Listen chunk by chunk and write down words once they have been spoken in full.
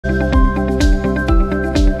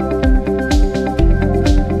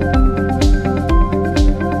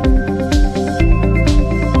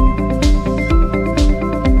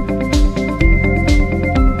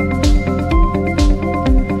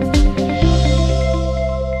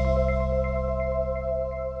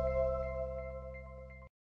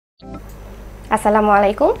আসসালামু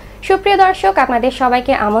আলাইকুম সুপ্রিয় দর্শক, আপনাদের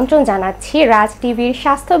সবাইকে আমন্ত্রণ জানাচ্ছি রাজ টিভির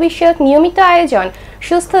স্বাস্থ্য বিষয়ক নিয়মিত আয়োজন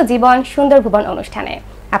সুস্থ জীবন সুন্দর ভুবন অনুষ্ঠানে।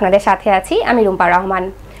 আপনাদের সাথে আছি আমি রুম্পা রহমান।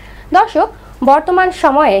 দর্শক, বর্তমান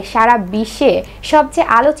সময়ে সারা বিশ্বে সবচেয়ে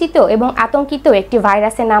আলোচিত এবং আতঙ্কিত একটি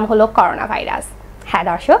ভাইরাসের নাম হলো করোনা ভাইরাস। হ্যাঁ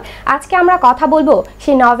দর্শক, আজকে আমরা কথা বলবো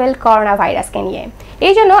সেই নভেল করোনা ভাইরাসকে নিয়ে।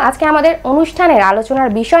 এই জন্য আজকে আমাদের অনুষ্ঠানের আলোচনার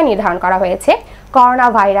বিষয় নির্ধারণ করা হয়েছে করোনা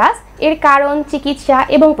ভাইরাস, এর কারণ, চিকিৎসা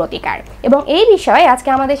এবং প্রতিকার। এবং এই বিষয়ে আজকে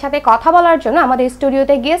আমাদের সাথে কথা বলার জন্য আমাদের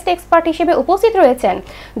স্টুডিওতে গেস্ট এক্সপার্ট হিসেবে উপস্থিত রয়েছেন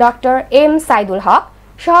ডক্টর এম সাইদুল হক,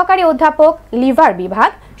 সহকারী অধ্যাপক লিভার বিভাগ,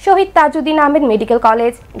 শহীদ তাজউদ্দিন আহমেদ মেডিকেল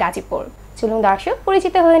কলেজ, গাজীপুর। চলুন দর্শক,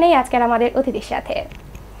 পরিচিত হয়ে নেই আজকের আমাদের অতিথির সাথে।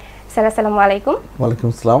 স্যার আসসালামু আলাইকুম। ওয়ালাইকুম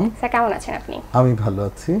আসসালাম। স্যার কেমন আছেন আপনি? আমি ভালো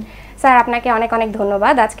আছি। স্যার আপনাকে অনেক অনেক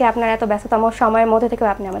ধন্যবাদ, আজকে আপনার এত ব্যস্ততম সময়ের মধ্যে থেকেও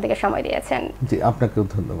আপনি আমাদেরকে সময় দিয়েছেন। জি, আপনাকেও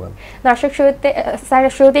ধন্যবাদ। দর্শক,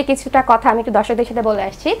 শুরুতে কিছুটা কথা আমি একটু দর্শকদের সাথে বলে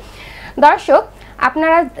আসছি। দর্শক,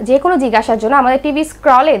 আপনারা যে কোনো জিজ্ঞাসার জন্য আমাদের টিভি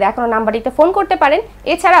স্ক্রলে দেখানো নাম্বারটিতে ফোন করতে পারেন।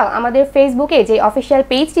 এছাড়াও আমাদের ফেসবুকে যে অফিসিয়াল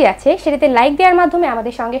পেজটি আছে সেটিতে লাইক দেওয়ার মাধ্যমে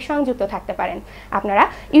আমাদের সঙ্গে সংযুক্ত থাকতে পারেন। আপনারা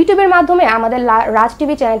ইউটিউবের মাধ্যমে আমাদের রাজ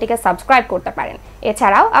টিভি চ্যানেলটিকে সাবস্ক্রাইব করতে পারেন।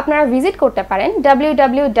 এছাড়াও আপনারা ভিজিট করতে পারেন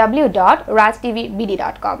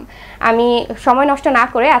www.rajtvbd.com। আমি সময় নষ্ট না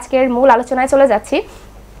করে আজকের মূল আলোচনায় চলে যাচ্ছি।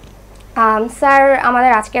 স্যার,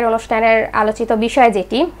 আমাদের আজকের অনুষ্ঠানের আলোচিত বিষয়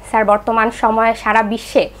যেটি, স্যার বর্তমান সময়ে সারা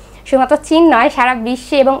বিশ্বে, শুধুমাত্র চীন নয় সারা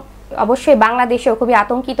বিশ্বে এবং অবশ্যই বাংলাদেশেও খুবই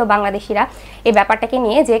আতঙ্কিত বাংলাদেশিরা এই ব্যাপারটাকে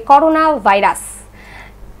নিয়ে, যে করোনা ভাইরাস।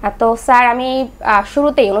 তো স্যার, আমি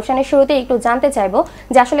অনুষ্ঠানের শুরুতেই একটু জানতে চাইবো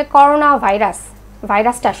যে আসলে করোনা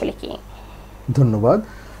ভাইরাসটা আসলে কি? ধন্যবাদ।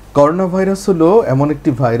 করোনা ভাইরাস হলো এমন একটি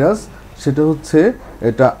ভাইরাস, সেটা হচ্ছে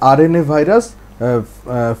এটা আরএনএ ভাইরাস,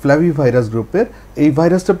 ফ্ল্যাভি ভাইরাস গ্রুপের। এই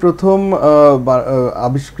ভাইরাসটা প্রথম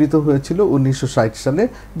আবিষ্কৃত হয়েছিল 1960 সালে।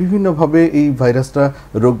 বিভিন্নভাবে এই ভাইরাসটা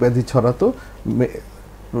রোগব্যাধি ছড়াতো,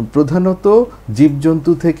 প্রধানত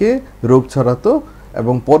জীবজন্তু থেকে রোগ ছড়াতো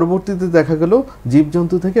এবং পরবর্তীতে দেখা গেল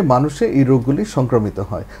জীবজন্তু থেকে মানুষে এই রোগগুলি সংক্রমিত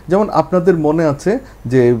হয়। যেমন আপনাদের মনে আছে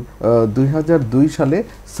যে 2002 সালে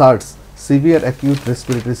SARS, severe acute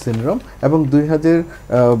respiratory syndrome, এবং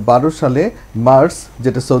 2012 সালে মার্স,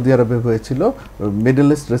 যেটা সৌদি আরবে হয়েছিল, মিডল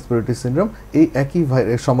ইস্ট রেসপিরেটরি সিনড্রোম, এই একই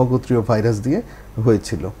সমগোত্রীয় ভাইরাস দিয়ে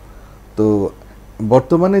হয়েছিল। তো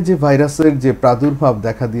বর্তমানে যে ভাইরাসের যে প্রাদুর্ভাব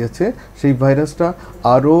দেখা দিয়েছে, সেই ভাইরাসটা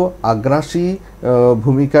আরও আগ্রাসী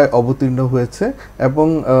ভূমিকায় অবতীর্ণ হয়েছে এবং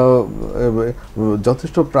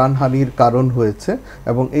যথেষ্ট প্রাণহানির কারণ হয়েছে।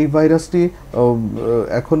 এবং এই ভাইরাসটি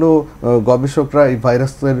এখনও গবেষকরা এই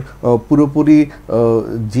ভাইরাসের পুরোপুরি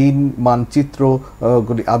জিন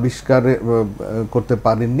মানচিত্রগুলি আবিষ্কার করতে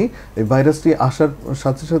পারেননি। এই ভাইরাসটি আসার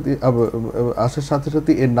সাথে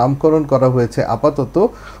সাথে এর নামকরণ করা হয়েছে আপাতত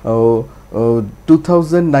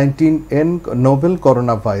 2019 নোভেল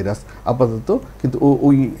করোনা ভাইরাস আপাতত। কিন্তু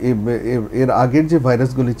এর আগের যে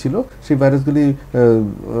ভাইরাসগুলি ছিল, সেই ভাইরাসগুলি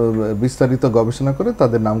বিস্তারিত গবেষণা করে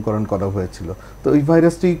তাদের নামকরণ করা হয়েছিল। তো এই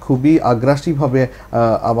ভাইরাসটি খুবই আগ্রাসীভাবে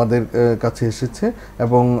আমাদের কাছে এসেছে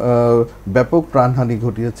এবং ব্যাপক প্রাণহানি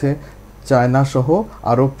ঘটিয়েছে চায়না সহ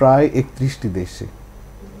আরও প্রায় 31টি দেশে।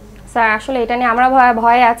 স্যার, আসলে এটা নিয়ে আমরা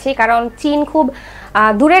ভয়ে আছি, কারণ চীন খুব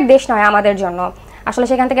দূরের দেশ নয় আমাদের জন্য। আসলে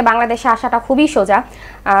সেখান থেকে বাংলাদেশে আসাটা খুবই সোজা।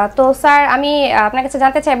 তো স্যার, আমি আপনার কাছে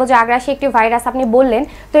জানতে চাইবো যে আগ্রাসী একটি ভাইরাস আপনি বললেন,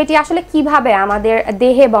 তো এটি আসলে কিভাবে আমাদের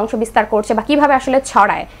দেহে বংশবিস্তার করছে বা কিভাবে আসলে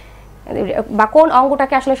ছড়ায়, বা কোন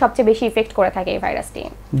অঙ্গটাকে আসলে সবচেয়ে বেশি ইফেক্ট করে থাকে এই ভাইরাসটি?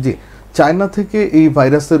 জি, চায়না থেকে এই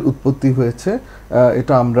ভাইরাসের উৎপত্তি হয়েছে,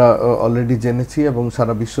 এটা আমরা অলরেডি জেনেছি এবং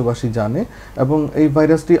সারা বিশ্ববাসী জানে। এবং এই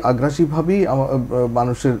ভাইরাসটি আগ্রাসীভাবেই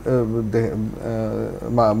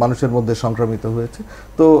মানুষের মধ্যে সংক্রমিত হয়েছে।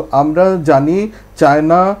 তো আমরা জানি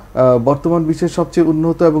চায়না বর্তমান বিশ্বের সবচেয়ে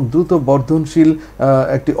উন্নত এবং দ্রুত বর্ধনশীল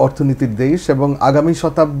একটি অর্থনীতির দেশ এবং আগামী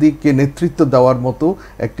শতাব্দীকে নেতৃত্ব দেওয়ার মতো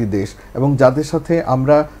একটি দেশ, এবং যাদের সাথে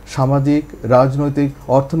আমরা সামাজিক, রাজনৈতিক,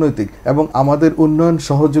 অর্থনৈতিক এবং আমাদের উন্নয়ন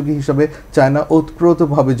সহযোগী হিসাবে চায়না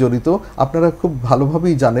ওতপ্রোতভাবে জড়িত। আপনারা খুব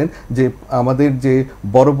ভালোভাবেই জানেন যে আমাদের যে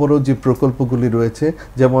বড় বড় যে প্রকল্পগুলি রয়েছে,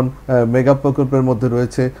 যেমন মেগা প্রকল্পের মধ্যে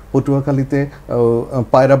রয়েছে পটুয়াখালীতে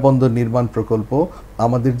পায়রা বন্দর নির্মাণ প্রকল্প,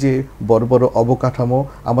 আমাদের যে বড় বড় অবকাঠামো,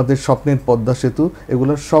 আমাদের স্বপ্নের পদ্মা সেতু,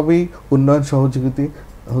 এগুলোর সবই উন্নয়ন সহযোগিতা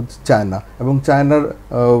হচ্ছে চায়না। এবং চায়নার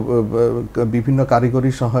বিভিন্ন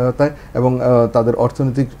কারিগরি সহায়তায় এবং তাদের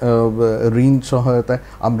অর্থনৈতিক ঋণ সহায়তায়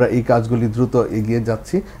আমরা এই কাজগুলি দ্রুত এগিয়ে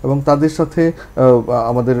যাচ্ছি এবং তাদের সাথে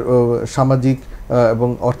আমাদের সামাজিক এবং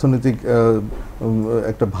অর্থনৈতিক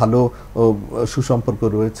একটা ভালো সুসম্পর্ক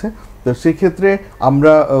রয়েছে। তো সেক্ষেত্রে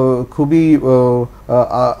আমরা খুবই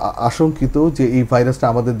আশঙ্কিত যে এই ভাইরাসটা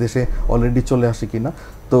আমাদের দেশে অলরেডি চলে আসে কিনা।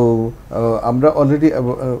 তো আমরা অলরেডি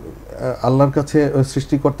আল্লাহর কাছে,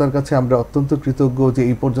 সৃষ্টিকর্তার কাছে আমরা অত্যন্ত কৃতজ্ঞ যে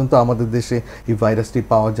এই পর্যন্ত আমাদের দেশে এই ভাইরাসটি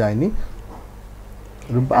পাওয়া যায়নি।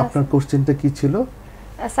 আপনার কোশ্চেনটা কি ছিল?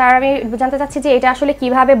 স্যার আমি জানতে চাচ্ছি যে এটা আসলে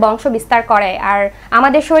কিভাবে বংশ বিস্তার করে, আর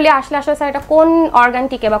আমাদের শরীরে আসলে আসলে স্যার এটা কোন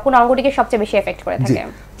অর্গানটিকে বা কোন অঙ্গটিকে সবচেয়ে বেশি এফেক্ট করে থাকে?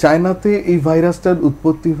 চায়নাতে এই ভাইরাসটার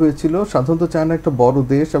উৎপত্তি হয়েছিল। সাধারণত চায়না একটা বড়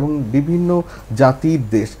দেশ এবং বিভিন্ন জাতির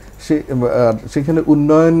দেশ, সেখানে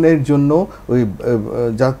উন্নয়নের জন্য ওই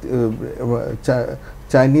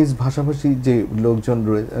চাইনিজ ভাষাভাষী যে লোকজন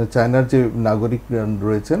চায়নার যে নাগরিক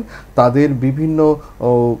রয়েছেন তাদের বিভিন্ন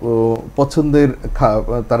পছন্দের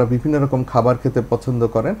তারা বিভিন্ন রকম খাবার খেতে পছন্দ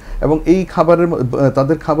করেন এবং এই খাবারের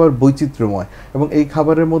তাদের খাবার বৈচিত্র্যময় এবং এই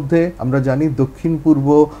খাবারের মধ্যে আমরা জানি দক্ষিণ পূর্ব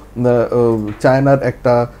চায়নার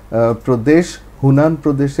একটা প্রদেশ, হুনান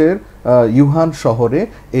প্রদেশের ইউহান শহরে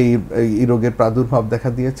এই রোগের প্রাদুর্ভাব দেখা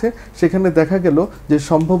দিয়েছে। সেখানে দেখা গেল যে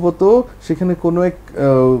সম্ভবত সেখানে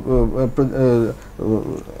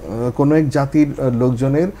কোনো এক জাতির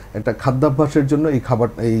লোকজনের একটা খাদ্যাভ্যাসের জন্য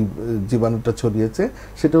এই জীবাণুটা ছড়িয়েছে।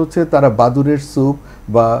 সেটা হচ্ছে তারা বাদুড়ের স্যুপ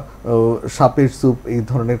বা সাপের স্যুপ এই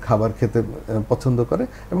ধরনের খাবার খেতে পছন্দ করে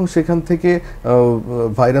এবং সেখান থেকে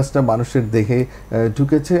ভাইরাসটা মানুষের দেহে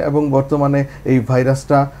ঢুকেছে এবং বর্তমানে এই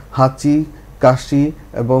ভাইরাসটা হাঁচি, কাশি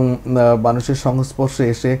এবং মানুষের সংস্পর্শে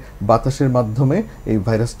এসে বাতাসের মাধ্যমে এই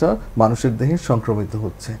ভাইরাসটা মানুষের দেহে সংক্রমিত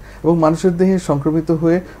হচ্ছে এবং মানুষের দেহে সংক্রমিত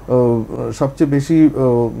হয়ে সবচেয়ে বেশি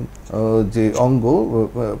যে অঙ্গ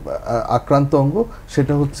আক্রান্ত অঙ্গ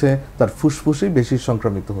সেটা হচ্ছে তার ফুসফুসেই বেশি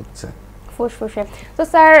সংক্রমিত হচ্ছে। ফুসফুসে। তো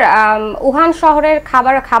স্যার উহান শহরের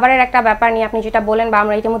খাবারের একটা ব্যাপার নিয়ে আপনি যেটা বলেন বা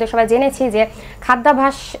আমরা ইতিমধ্যে সবাই জেনেছি যে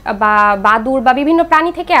খাদ্যাভ্যাস বা বাদুড় বা বিভিন্ন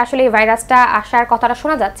প্রাণী থেকে আসলে এই ভাইরাসটা আসার কথাটা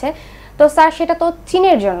শোনা যাচ্ছে। তো স্যার সেটা তো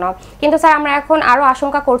চীনের জন্য, কিন্তু স্যার আমরা এখন আরো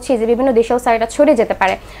আশঙ্কা করছি যে বিভিন্ন দেশেও স্যার এটা ছড়িয়ে যেতে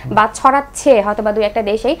পারে বা ছড়াচ্ছে হয়তো বা দুই একটা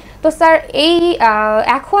দেশেই। তো স্যার এই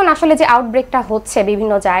এখন আসলে যে আউটব্রেকটা হচ্ছে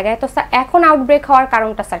বিভিন্ন জায়গায়, তো স্যার এখন আউটব্রেক হওয়ার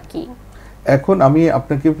কারণটা স্যার কি? এখন আমি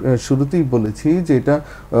আপনাকে শুরুতেই বলেছি যে এটা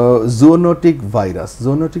জুনোটিক ভাইরাস।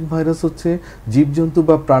 জুনোটিক ভাইরাস হচ্ছে জীবজন্তু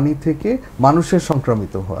বা প্রাণী থেকে মানুষের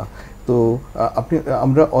সংক্রমিত হওয়া। তো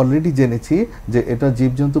আমরা অলরেডি জেনেছি যে এটা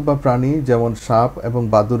জীবজন্তু বা প্রাণী যেমন সাপ এবং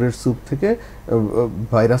বাদুড়ের স্যুপ থেকে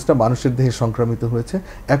ভাইরাসটা মানুষের দেহে সংক্রমিত হয়েছে।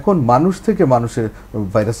 এখন মানুষ থেকে মানুষের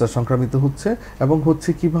ভাইরাসটা সংক্রমিত হচ্ছে এবং হচ্ছে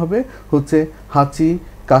কিভাবে হচ্ছে হাঁচি,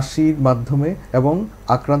 কাশির মাধ্যমে এবং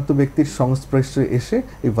আক্রান্ত ব্যক্তির সংস্পর্শে এসে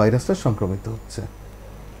এই ভাইরাসটা সংক্রমিত হচ্ছে।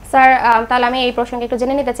 স্যার তাহলে আমি এই প্রসঙ্গে একটু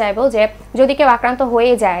জেনে নিতে চাইবো যে যদি কেউ আক্রান্ত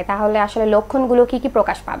হয়ে যায় তাহলে আসলে লক্ষণগুলো কি কি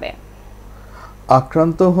প্রকাশ পাবে?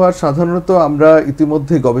 আক্রান্ত হওয়ার সাধারণত আমরা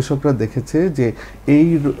ইতিমধ্যে গবেষকরা দেখেছে যে এই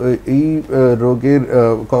রোগের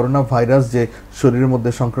করোনা ভাইরাস যে শরীরের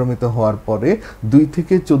মধ্যে সংক্রমিত হওয়ার পরে 2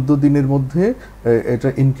 থেকে 14 দিনের মধ্যে এটা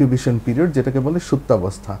ইনকিউবেশন পিরিয়ড, যেটাকে বলে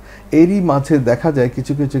সুপ্তাবস্থা, এরই মাঝে দেখা যায়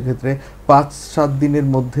কিছু কিছু ক্ষেত্রে 5-7 দিনের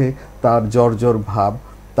মধ্যে তার জ্বর ভাব,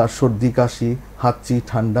 তার সর্দি কাশি, হাঁচি,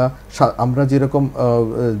 ঠান্ডা। আমরা যেরকম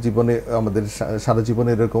জীবনে আমাদের সারা জীবনে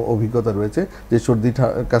এরকম অভিজ্ঞতা রয়েছে যে সর্দি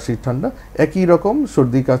কাশি ঠান্ডা, একই রকম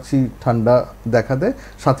সর্দি কাশি ঠান্ডা দেখা দেয়,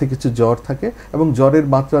 সাথে কিছু জ্বর থাকে এবং জ্বরের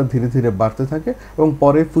মাত্রা ধীরে ধীরে বাড়তে থাকে এবং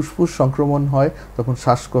পরে ফুসফুস সংক্রমণ হয়, তখন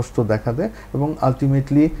শ্বাসকষ্ট দেখা দেয় এবং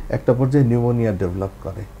আলটিমেটলি একটা পর্যায়ে নিউমোনিয়া ডেভেলপ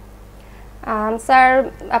করে। স্যার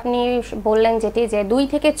আপনি বললেন যেটি যে 2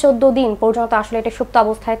 থেকে 14 দিন পর্যন্ত আসলে এটা সুপ্ত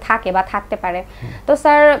অবস্থায় থাকে বা থাকতে পারে। তো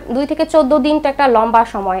স্যার 2 থেকে 14 দিন তো একটা লম্বা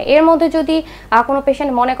সময়। এর মধ্যে যদি কোনো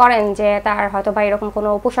পেশেন্ট মনে করেন যে তার হয়তো বা এরকম কোনো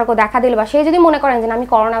উপসর্গ দেখা দিল বা সে যদি মনে করেন যে আমি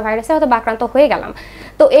করোনা ভাইরাসে হয়তো আক্রান্ত হয়ে গেলাম,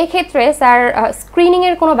 তো এই ক্ষেত্রে স্যার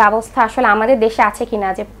স্ক্রিনিংয়ের কোনো ব্যবস্থা আসলে আমাদের দেশে আছে কিনা,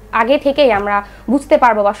 যে আগে থেকেই আমরা বুঝতে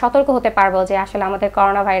পারবো বা সতর্ক হতে পারবো যে আসলে আমাদের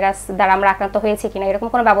করোনা ভাইরাস দ্বারা আমরা আক্রান্ত হয়েছে কিনা, এরকম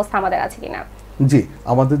কোনো ব্যবস্থা আমাদের আছে কিনা? জি,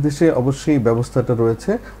 আমাদের দেশে অবশ্যই ব্যবস্থাটা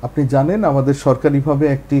রয়েছে। আপনি জানেন আমাদের সরকারিভাবে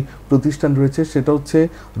একটি প্রতিষ্ঠান রয়েছে, সেটা হচ্ছে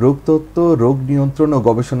রোগতত্ত্ব, রোগ নিয়ন্ত্রণ ও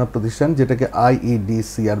গবেষণা প্রতিষ্ঠান, যেটাকে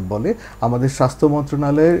IEDCR বলে। আমাদের স্বাস্থ্য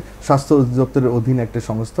মন্ত্রণালয়ের স্বাস্থ্য অধিদপ্তরের অধীনে একটা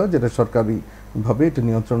সংস্থা, যেটা সরকারিভাবে এটা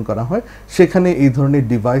নিয়ন্ত্রণ করা হয়। সেখানে এই ধরনের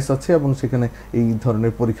ডিভাইস আছে এবং সেখানে এই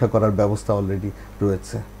ধরনের পরীক্ষা করার ব্যবস্থা অলরেডি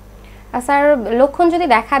রয়েছে। স্যার লক্ষণ যদি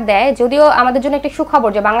দেখা দেয়, যদিও আমাদের জন্য একটি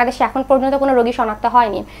সুখবর যে বাংলাদেশে এখন পর্যন্ত কোনো রোগী শনাক্ত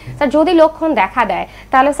হয়নি, স্যার যদি লক্ষণ দেখা দেয়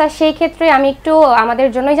তাহলে স্যার সেই ক্ষেত্রে আমি একটু আমাদের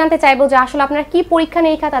জন্যই জানতে চাইবো যে আসলে আপনারা কি পরীক্ষা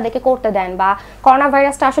নিরীক্ষা তাদেরকে করতে দেন বা করোনা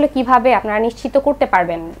ভাইরাসটা আসলে কিভাবে আপনারা নিশ্চিত করতে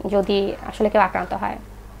পারবেন যদি আসলে কেউ আক্রান্ত হয়?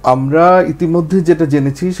 আমরা ইতিমধ্যে যেটা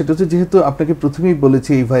জেনেছি সেটা হচ্ছে, যেহেতু আপনাকে প্রথমেই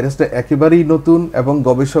বলেছি এই ভাইরাসটা একেবারেই নতুন এবং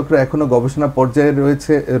গবেষকরা এখনো গবেষণা পর্যায়ে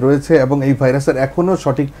রয়েছে এবং এই ভাইরাসের এখনো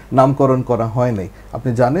সঠিক নামকরণ করা হয় নাই। আপনি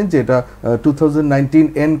জানেন যে এটা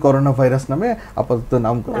 2019 করোনা ভাইরাস নামে আপাতত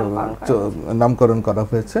নামকরণ করা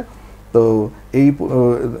হয়েছে। তো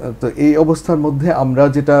এই অবস্থার মধ্যে আমরা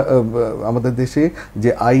যেটা আমাদের দেশে যে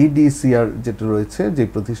আইডিসিআর যেটা রয়েছে, যে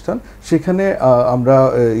প্রতিষ্ঠান, সেখানে আমরা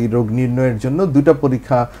এই রোগ নির্ণয়ের জন্য 2টা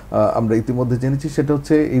পরীক্ষা আমরা ইতিমধ্যে জেনেছি। সেটা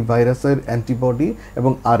হচ্ছে এই ভাইরাসের অ্যান্টিবডি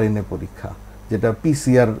এবং আরএনএ পরীক্ষা, যেটা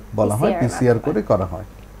পিসিআর বলা হয়, পিসিআর করে করা হয়।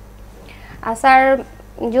 স্যার,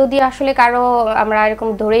 যদি আসলে কারো আমরা এরকম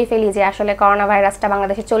ধরেই ফেলি যে আসলে করোনা ভাইরাসটা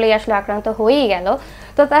বাংলাদেশে চলেই আসলে, আক্রান্ত হয়েই গেল,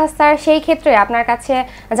 তো স্যার সেই ক্ষেত্রে আপনার কাছে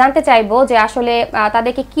জানতে চাইবো যে আসলে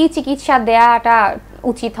তাদেরকে কি চিকিৎসা দেওয়াটা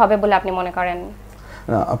উচিত হবে বলে আপনি মনে করেন?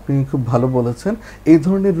 আপনি খুব ভালো বলেছেন। এই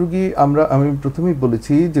ধরনের রোগী আমি প্রথমেই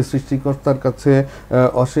বলেছি যে সৃষ্টিকর্তার কাছে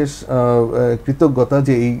অশেষ কৃতজ্ঞতা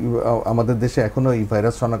যে আমাদের দেশে এখনো এই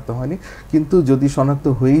ভাইরাস শনাক্ত হয়নি, কিন্তু যদি শনাক্ত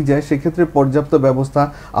হয়েই যায় সেক্ষেত্রে পর্যাপ্ত ব্যবস্থা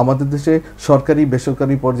আমাদের দেশে সরকারি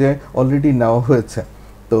বেসরকারি পর্যায়ে অলরেডি নেওয়া হয়েছে।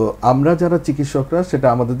 তো আমরা যারা চিকিৎসকরা, সেটা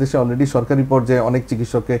আমাদের দেশে অলরেডি সরকারি পর্যায়ে অনেক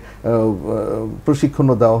চিকিৎসককে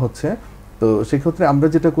প্রশিক্ষণও দেওয়া হচ্ছে। তো সেক্ষেত্রে আমরা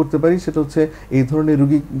যেটা করতে পারি সেটা হচ্ছে এই ধরনের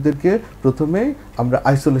রোগীদেরকে প্রথমেই আমরা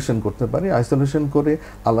আইসোলেশন করতে পারি। আইসোলেশন করে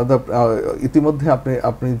আলাদা, ইতিমধ্যে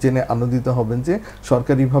আপনি জেনে আনন্দিত হবেন যে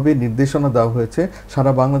সরকারিভাবে নির্দেশনা দেওয়া হয়েছে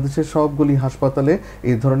সারা বাংলাদেশের সবগুলি হাসপাতালে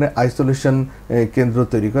এই ধরনের আইসোলেশন কেন্দ্র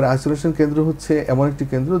তৈরি করে। আইসোলেশন কেন্দ্র হচ্ছে এমন একটি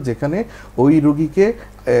কেন্দ্র যেখানে ওই রোগীকে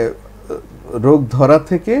রোগ ধরা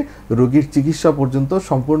থেকে রোগীর চিকিৎসা পর্যন্ত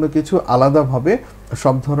সম্পূর্ণ কিছু আলাদাভাবে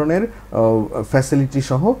সব ধরনের ফ্যাসিলিটি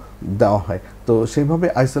সহ দেওয়া হয়। তো সেইভাবে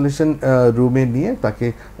আইসোলেশন রুমে নিয়ে তাকে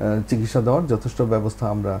চিকিৎসা দেওয়ার যথেষ্ট ব্যবস্থা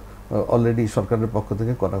আমরা অলরেডি সরকারের পক্ষ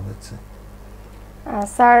থেকে করা হয়েছে।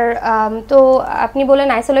 স্যার, তো আপনি বলেন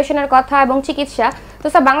আইসোলেশনের কথা এবং চিকিৎসা, তো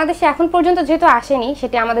স্যার বাংলাদেশে এখন পর্যন্ত যেহেতু আসেনি,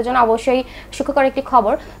 সেটি আমাদের জন্য অবশ্যই সুখকর একটি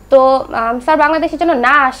খবর। তো স্যার বাংলাদেশের জন্য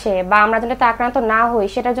না আসে বা আমরা যেন এটা আক্রান্ত না হই,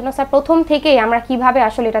 সেটার জন্য স্যার প্রথম থেকেই আমরা কিভাবে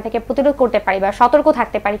আসলে এটা থেকে প্রতিরোধ করতে পারি বা সতর্ক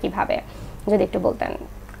থাকতে পারি কিভাবে, যদি একটু বলতেন।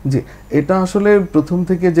 জি, এটা আসলে প্রথম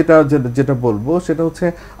থেকে যেটা বলবো সেটা হচ্ছে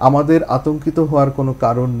আমাদের আতঙ্কিত হওয়ার কোনো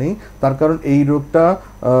কারণ নেই। তার কারণ এই রোগটা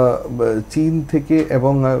চীন থেকে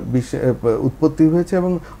এবং উৎপত্তি হয়েছে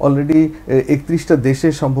এবং অলরেডি 31টা দেশে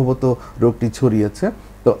সম্ভবত রোগটি ছড়িয়েছে।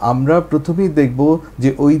 তো আমরা প্রথমেই দেখব যে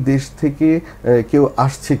ওই দেশ থেকে কেউ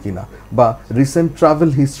আসছে কিনা বা রিসেন্ট ট্রাভেল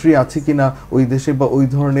হিস্ট্রি আছে কিনা ওই দেশে, বা ওই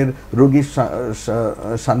ধরনের রোগীর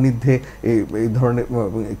সান্নিধ্যে এই ধরনের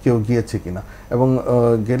কেউ গিয়েছে কিনা, এবং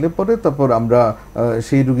গেলে পরে তারপর আমরা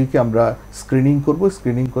সেই রোগীকে আমরা স্ক্রিনিং করব,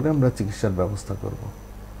 স্ক্রিনিং করে আমরা চিকিৎসার ব্যবস্থা করব।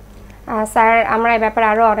 স্যার, আমরা এই ব্যাপারে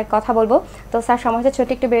আরও অনেক কথা বলবো। তো স্যার, সময় হচ্ছে ছোট্ট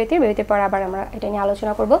একটি বিরতির পর আবার আমরা এটা নিয়ে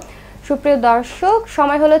আলোচনা করব। সুপ্রিয় দর্শক,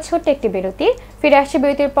 সময় হলো ছোট্ট একটি বিরতি। ফিরে আসছে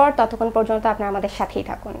বিরতির পর, ততক্ষণ পর্যন্ত আপনারা আমাদের সাথেই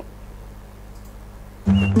থাকুন।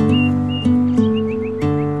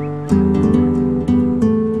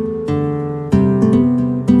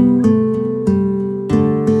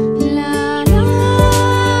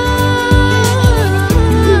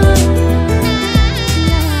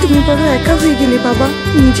 তুমি বড় একা হয়ে গেলে বাবা,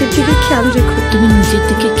 নিজের দিকে খেয়াল রেখো। তুমি নিজের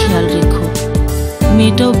দিকে খেয়াল রেখো,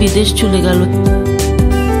 মেয়েটাও বিদেশ চলে গেল।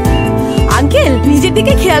 আঙ্কেল, নিজের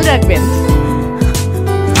দিকে খেয়াল রাখবেন।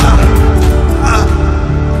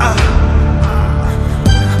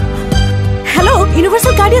 Hello,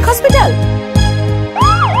 universal cardiac hospital.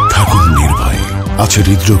 থাকুন নির্ভয়, আছে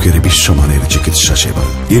হৃদরোগের বিশ্বমানের চিকিৎসা সেবা।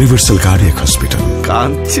 Universal cardiac hospital.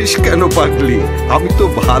 কাঁদছিস কেন পাগলি? আমি তো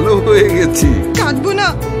ভালো হয়ে গেছি। কাঁদবো না,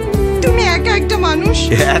 তুমি একা একটা মানুষ।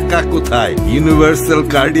 একা কোথায়? ইউনিভার্সাল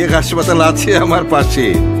কার্ডিয়াক হাসপাতাল আছে আমার পাশে,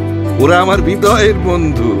 ওরা আমার হৃদয়ের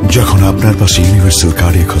বন্ধু। যখন আপনার পাশে ইউনিভার্সাল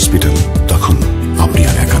কার্ডিয়াক হসপিটাল, তখন আপনি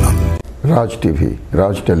আর একা নন। রাজ টিভি,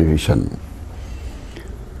 রাজ টেলিভিশন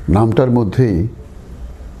নামটার মধ্যেই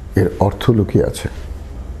এর অর্থ লুকিয়ে আছে,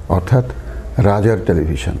 অর্থাৎ রাজার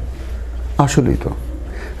টেলিভিশন। আসলেই তো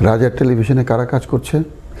রাজার টেলিভিশনে কারা কাজ করছে,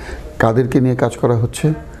 কাদেরকে নিয়ে কাজ করা হচ্ছে?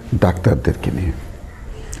 ডাক্তারদেরকে নিয়ে,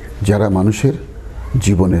 যারা মানুষের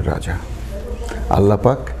জীবনের রাজা। আল্লাহ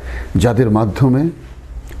পাক যাদের মাধ্যমে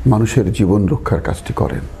মানুষের জীবন রক্ষার কাজটি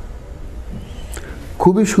করেন।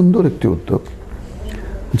 খুবই সুন্দর একটি উদ্যোগ।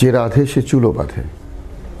 যে রাধে সে চুলো বাঁধে।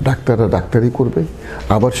 ডাক্তাররা ডাক্তারি করবে,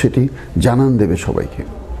 আবার সেটি জানান দেবে সবাইকে।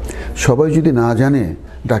 সবাই যদি না জানে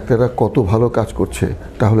ডাক্তাররা কত ভালো কাজ করছে,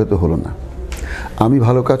 তাহলে তো হলো না। আমি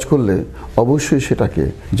ভালো কাজ করলে অবশ্যই সেটাকে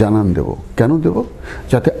জানান দেব। কেন দেব?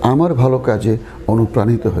 যাতে আমার ভালো কাজে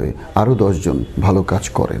অনুপ্রাণিত হয়ে আরও 10 জন ভালো কাজ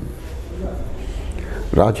করেন।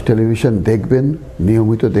 রাজ টেলিভিশন দেখবেন,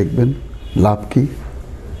 নিয়মিত দেখবেন। লাভ কি?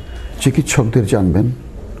 চিকিৎসকদের জানবেন,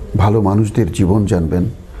 ভালো মানুষদের জীবন জানবেন,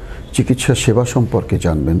 চিকিৎসা সেবা সম্পর্কে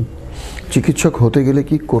জানবেন, চিকিৎসক হতে গেলে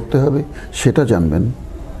কি করতে হবে সেটা জানবেন,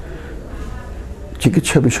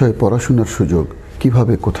 চিকিৎসা বিষয়ে পড়াশোনার সুযোগ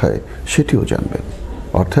কিভাবে কোথায় সেটিও জানবেন।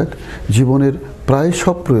 অর্থাৎ জীবনের প্রায়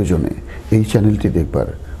সব প্রয়োজনে এই চ্যানেলটি দেখবার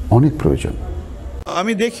অনেক প্রয়োজন।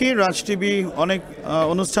 আমি দেখি রাজ টিভি অনেক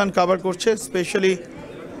অনুষ্ঠান কভার করছে, specially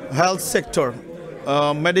health sector,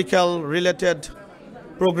 medical related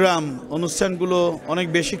programme অনুষ্ঠানগুলো অনেক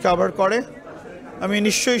বেশি কভার করে। আমি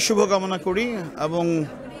নিশ্চয়ই শুভকামনা করি এবং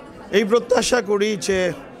এই প্রত্যাশা করি যে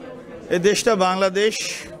এই দেশটা বাংলাদেশ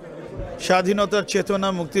স্বাধীনতার চেতনা,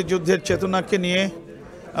 মুক্তিযুদ্ধের চেতনাকে নিয়ে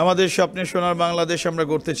আমাদের স্বপ্নের সোনার বাংলাদেশ আমরা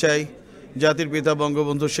গড়তে চাই। জাতির পিতা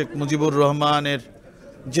বঙ্গবন্ধু শেখ মুজিবুর রহমানের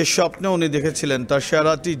যে স্বপ্ন উনি দেখেছিলেন, তার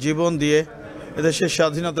সারাটি জীবন দিয়ে এদেশের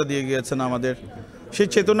স্বাধীনতা দিয়ে গিয়েছেন আমাদের, সেই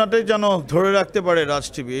চেতনাটাই যেন ধরে রাখতে পারে রাজ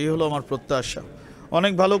টিভি, এই হলো আমার প্রত্যাশা।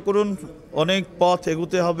 অনেক ভালো করুন, অনেক পথ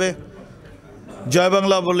এগুতে হবে, জয়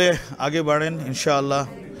বাংলা বলে আগে বাড়েন, ইনশাআল্লাহ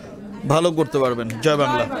ভালো করতে পারবেন। জয়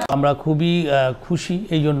বাংলা। আমরা খুবই খুশি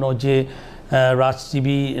এই জন্য যে রাজ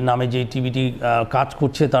টিভি নামে যে টিভিটি কাজ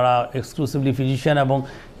করছে, তারা এক্সক্লুসিভলি ফিজিশিয়ান এবং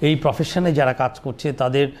এই প্রফেশনে যারা কাজ করছে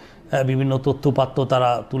তাদের বিভিন্ন তথ্যপাত্র তারা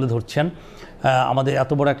তুলে ধরছেন। আমাদের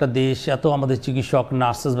এত বড় একটা দেশ, এত আমাদের চিকিৎসক,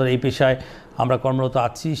 নার্সেস বা এই পেশায় আমরা কর্মরত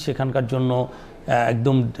আছি, সেখানকার জন্য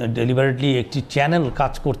একদম ডেলিভারেটলি একটি চ্যানেল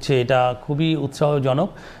কাজ করছে, এটা খুবই উৎসাহজনক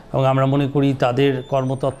এবং আমরা মনে করি তাদের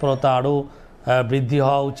কর্মতৎপরতা আরও বৃদ্ধি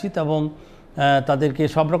হওয়া উচিত এবং তাদেরকে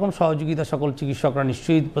সব রকম সহযোগিতা সকল চিকিৎসকরা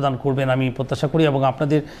নিশ্চয়ই প্রদান করবেন আমি প্রত্যাশা করি। এবং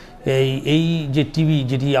আপনাদের এই যে টিভি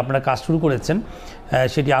যেটি আপনারা কাজ শুরু করেছেন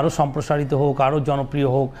সেটি আরও সম্প্রসারিত হোক, আরও জনপ্রিয়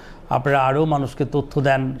হোক, আপনারা আরও মানুষকে তথ্য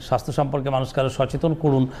দেন, স্বাস্থ্য সম্পর্কে মানুষকে আরও সচেতন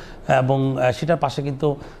করুন এবং সেটার পাশে কিন্তু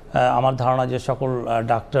আমার ধারণা যে সকল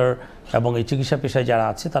ডাক্তার এবং এই চিকিৎসা পেশায় যারা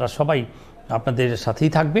আছে তারা সবাই আপনাদের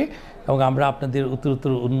সাথেই থাকবে এবং আমরা আপনাদের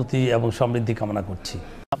উত্তরোত্তর উন্নতি এবং সমৃদ্ধি কামনা করছি।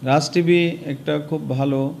 রাজ টিভি একটা খুব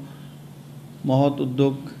ভালো মহৎ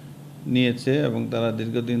উদ্যোগ নিয়েছে এবং তারা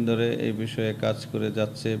দীর্ঘদিন ধরে এই বিষয়ে কাজ করে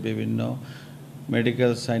যাচ্ছে। বিভিন্ন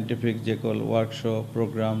মেডিকেল সায়েন্টিফিক যে সকল ওয়ার্কশপ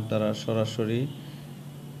প্রোগ্রাম তারা সরাসরি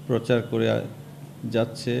প্রচার করে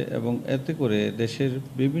যাচ্ছে এবং এতে করে দেশের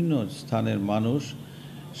বিভিন্ন স্থানের মানুষ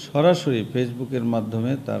সরাসরি ফেসবুকের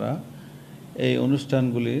মাধ্যমে তারা এই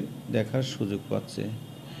অনুষ্ঠানগুলি দেখার সুযোগ পাচ্ছে।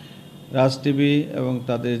 রাজ টিভি এবং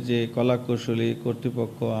তাদের যে কলাকৌশলী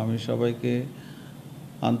কর্তৃপক্ষ, আমি সবাইকে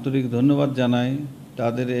আন্তরিক ধন্যবাদ জানাই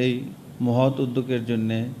তাদের এই মহৎ উদ্যোগের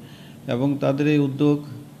জন্যে এবং তাদের এই উদ্যোগ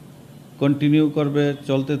কন্টিনিউ করবে,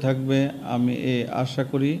 চলতে থাকবে আমি এই আশা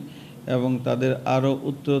করি এবং তাদের আরও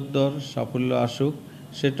উত্তরোত্তর সাফল্য আসুক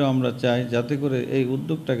সেটাও আমরা চাই, যাতে করে এই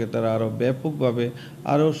উদ্যোগটাকে তারা আরও ব্যাপকভাবে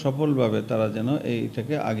আরও সফলভাবে তারা যেন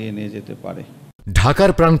এইটাকে আগিয়ে নিয়ে যেতে পারে।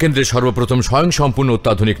 ঢাকার প্রাণকেন্দ্রে সর্বপ্রথম স্বয়ংসম্পূর্ণ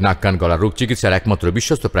অত্যাধুনিক নাক কান গলা রোগ চিকিৎসার একমাত্র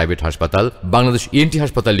বিশ্বস্ত প্রাইভেট হাসপাতাল বাংলাদেশ ইএনটি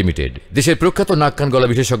হাসপাতাল লিমিটেড। দেশের প্রখ্যাত নাক কান গলা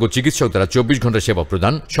বিশেষজ্ঞ চিকিৎসক দ্বারা 24 ঘন্টা সেবা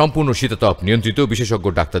প্রদান, সম্পূর্ণ শীতাতপ নিয়ন্ত্রিত বিশেষজ্ঞ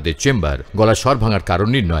ডাক্তারদের চেম্বার, গলার স্বর ভাঙার কারণ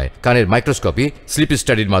নির্ণয়, কানের মাইক্রোস্কোপি, স্লিপ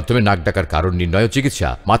স্টাডির মাধ্যমে নাক ডাকার কারণ নির্ণয় ও চিকিৎসা,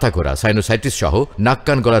 মাথা ঘোরা, সাইনোসাইটিস সহ নাক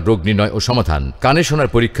কান গলার রোগ নির্ণয় ও সমাধান, কানে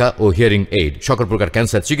শোনার পরীক্ষা ও হিয়ারিং এইড, সকল প্রকার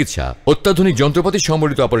ক্যান্সার চিকিৎসা, অত্যাধুনিক যন্ত্রপাতি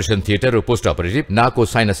সম্বলিত অপারেশন থিয়েটার ও পোস্ট অপারেটিভ, নাক ও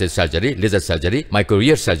সাইনাসের সার্জারি, লেজার সার্জারি, মাইক্রো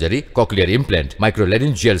ইয়ার সার্জারি, ককলিয়ার ইমপ্ল্যান্ট,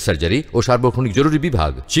 মাইক্রোল্যারিঞ্জিয়াল সার্জারি ও সার্বক্ষণিক জরুরি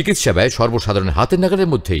বিভাগ। চিকিৎসা ব্যয় সর্বসাধারণের হাতের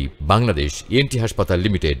নাগালের মধ্যেই। বাংলাদেশ ইএনটি হাসপাতাল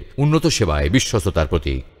লিমিটেড, উন্নত সেবায় বিশ্বস্ততার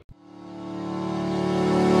প্রতীক।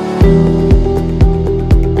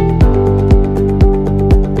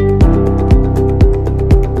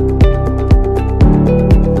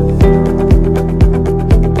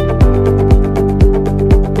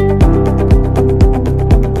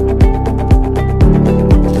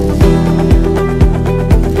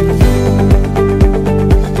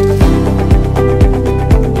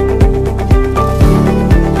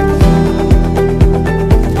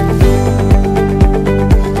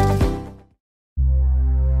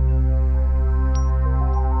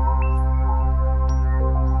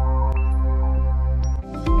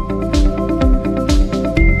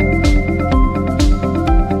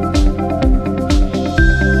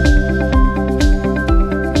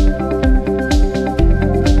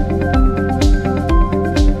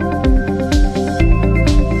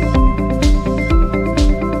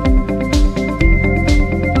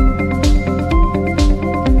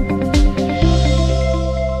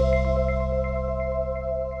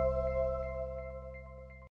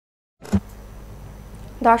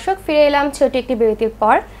 দর্শক, ফিরে এলাম ছোট একটি বিরতির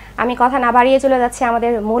পর। আমি কথা না বাড়িয়ে চলে যাচ্ছি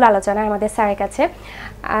আমাদের মূল আলোচনায়, আমাদের স্যারের কাছে।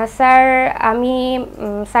 স্যার,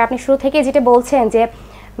 আপনি শুরু থেকে যেটা বলছেন যে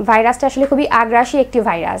ভাইরাসটা আসলে খুবই আগ্রাসী একটি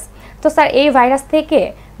ভাইরাস, তো স্যার এই ভাইরাস থেকে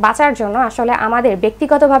বাঁচার জন্য আসলে আমাদের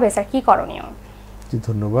ব্যক্তিগতভাবে স্যার কি করণীয়? জি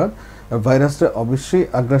ধন্যবাদ। ভাইরাসটা অবশ্যই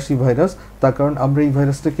আগ্রাসী ভাইরাস, তার কারণ আমরা এই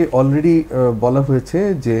ভাইরাসটাকে অলরেডি বলা হয়েছে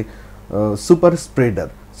যে সুপার স্প্রেডার।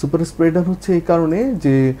 সুপার স্প্রেডার হচ্ছে এই কারণে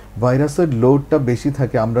যে ভাইরাসের লোডটা বেশি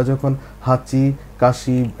থাকে। আমরা যখন হাঁচি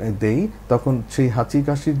কাশি দেই তখন সেই হাঁচি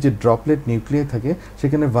কাশির যে ড্রপলেট নিউক্লিয়াই থাকে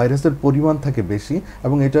সেখানে ভাইরাসের পরিমাণ থাকে বেশি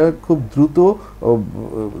এবং এটা খুব দ্রুত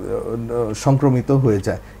সংক্রমিত হয়ে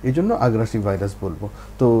যায়, এই জন্য আগ্রাসী ভাইরাস বলবো।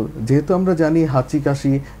 তো যেহেতু আমরা জানি হাঁচি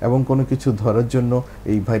কাশি এবং কোনো কিছু ধরার জন্য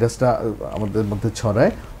এই ভাইরাসটা আমাদের মধ্যে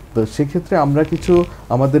ছড়ায়, তো সেক্ষেত্রে আমরা কিছু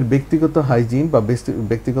আমাদের ব্যক্তিগত হাইজিন বা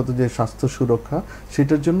ব্যক্তিগত যে স্বাস্থ্য সুরক্ষা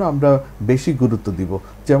সেটার জন্য আমরা বেশি গুরুত্ব দিব।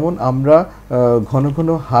 যেমন আমরা ঘন ঘন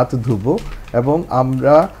হাত ধুবো এবং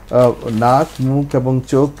আমরা নাক মুখ এবং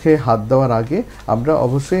চোখে হাত দেওয়ার আগে আমরা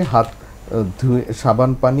অবশ্যই হাত ধুয়ে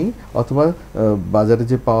সাবান পানি অথবা বাজারে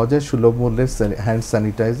যে পাওয়া যায় সুলভ মূল্যের হ্যান্ড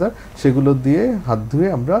স্যানিটাইজার সেগুলো দিয়ে হাত ধুয়ে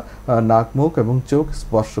আমরা নাক মুখ এবং চোখ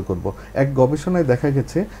স্পর্শ করব। এক গবেষণায় দেখা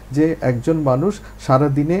গেছে যে একজন মানুষ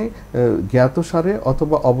সারাদিনে জ্ঞাতসারে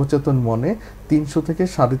অথবা অবচেতন মনে 300 থেকে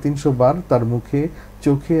 350 বার তার মুখে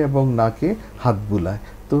চোখে এবং নাকে হাত বুলায়।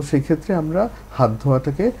 তো সেক্ষেত্রে আমরা হাত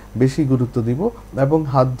ধোয়াটাকে বেশি গুরুত্ব দিব এবং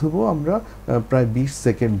হাত ধুবো আমরা প্রায় 20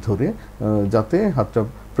 সেকেন্ড ধরে, যাতে হাতটা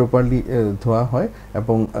প্রপারলি ধোয়া হয়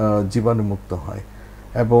এবং জীবাণুমুক্ত হয়।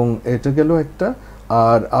 এবং এটা গেল একটা।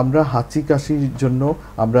 আর আমরা হাঁচি কাশির জন্য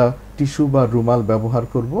আমরা টিস্যু বা রুমাল ব্যবহার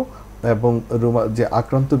করব এবং রুমাল যে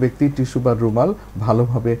আক্রান্ত ব্যক্তি টিস্যু বা রুমাল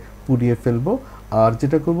ভালোভাবে পুড়িয়ে ফেলবো। আর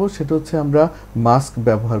যেটা করব সেটা হচ্ছে আমরা মাস্ক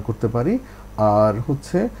ব্যবহার করতে পারি। আর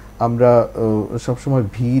হচ্ছে আমরা সবসময়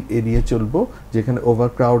ভিড় এড়িয়ে চলবো, যেখানে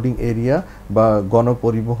ওভারক্রাউডিং এরিয়া বা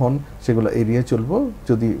গণপরিবহন সেগুলো এড়িয়ে চলবো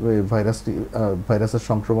যদি ভাইরাসের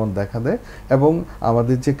সংক্রমণ দেখা দেয়। এবং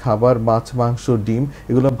আমাদের যে খাবার মাছ মাংস ডিম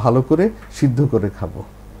এগুলো ভালো করে সিদ্ধ করে খাবো।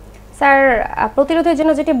 স্যার, প্রতিরোধের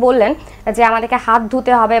জন্য যেটি বললেন যে আমাদেরকে হাত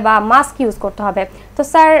ধুতে হবে বা মাস্ক ইউজ করতে হবে, তো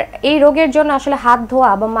স্যার এই রোগের জন্য আসলে হাত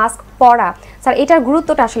ধোয়া বা মাস্ক পরা, স্যার এটার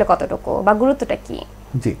গুরুত্বটা আসলে কতটুকু বা গুরুত্বটা কি?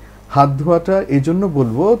 জি, হাত ধোয়াটা এই জন্য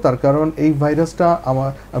বলবো তার কারণ এই ভাইরাসটা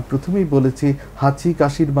আমার প্রথমেই বলেছি হাঁচি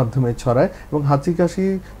কাশির মাধ্যমে ছড়ায় এবং হাঁচি কাশি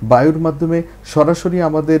বায়ুর মাধ্যমে সরাসরি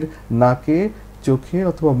আমাদের নাকে চোখে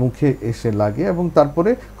অথবা মুখে এসে লাগে এবং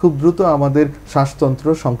তারপরে খুব দ্রুত আমাদের শ্বাসতন্ত্র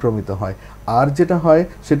সংক্রমিত হয়। আর যেটা হয়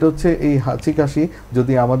সেটা হচ্ছে এই হাঁচি কাশি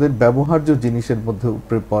যদি আমাদের ব্যবহার্য জিনিসের মধ্যে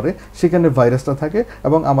উপরে পড়ে সেখানে ভাইরাসটা থাকে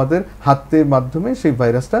এবং আমাদের হাতের মাধ্যমে সেই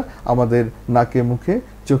ভাইরাসটা আমাদের নাকে মুখে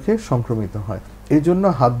চোখে সংক্রমিত হয়। এই জন্য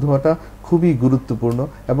হাত ধোয়াটা খুবই গুরুত্বপূর্ণ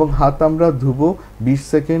এবং হাত আমরা ধুবো 20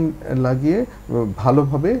 সেকেন্ড লাগিয়ে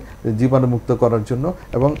ভালোভাবে জীবাণুমুক্ত করার জন্য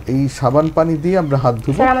এবং এই সাবান পানি দিয়ে আমরা হাত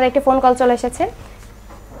ধুবো। স্যার, আমাদের একটা ফোন কল চলে এসেছে।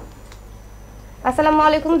 আসসালামু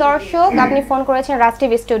আলাইকুম দর্শক, আপনি ফোন করেছেন রাজ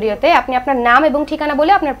টিভি স্টুডিওতে। আপনি আপনার নাম এবং ঠিকানা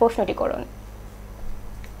বলে আপনার প্রশ্নটি করুন।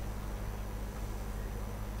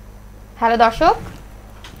 হ্যালো দর্শক,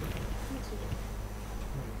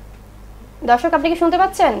 আপনি কি শুনতে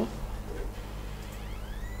পাচ্ছেন?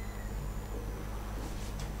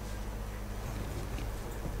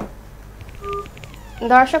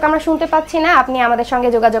 দর্শক, আমরা শুনতে পাচ্ছি না। আপনি আমাদের সঙ্গে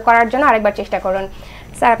যোগাযোগ করার জন্য আরেকবার চেষ্টা করুন।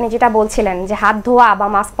 স্যার, আপনি যেটা বলছিলেন যে হাত ধোয়া বা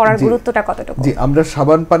মাস্ক পরার গুরুত্বটা কতটুকু? জি, আমরা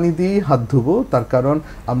সাবান পানি দিয়ে হাত ধুবো তার কারণ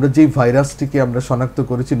আমরা যে ভাইরাসটিকে আমরা শনাক্ত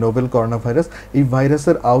করেছি নোভেল করোনা ভাইরাস, এই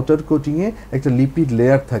ভাইরাসের আউটার কোটিংয়ে একটা লিপিড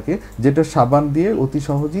লেয়ার থাকে যেটা সাবান দিয়ে অতি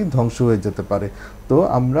সহজেই ধ্বংস হয়ে যেতে পারে। তো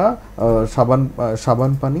আমরা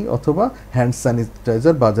সাবান পানি অথবা হ্যান্ড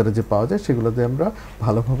স্যানিটাইজার বাজারে যে পাওয়া যায় সেগুলো দিয়ে আমরা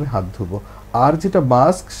ভালোভাবে হাত ধুবো। আর যেটা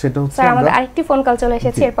মাস্ক সেটা হচ্ছে স্যার, আমাদের আরেকটি ফোন কল চলে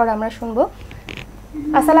এসেছে, এরপর আমরা শুনবো।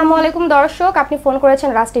 আসসালামু আলাইকুম দর্শক, আপনি ফোন করেছেন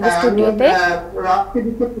রাজ টিভি স্টুডিওতে। রাজ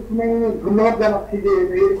টিভিকে প্রথমে ধন্যবাদ জানাচ্ছি যে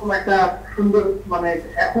এরকম একটা সুন্দর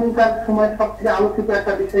এখনকার সময় সবচেয়ে আলোচিত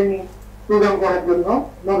একটা বিষয় নিয়ে প্রোগ্রাম করার জন্য,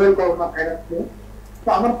 নোভেল করোনা ভাইরাস নিয়ে। তো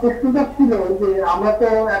আমার প্রশ্নটা ছিল যে আমরা তো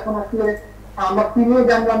এখন আসলে আমরা চীনে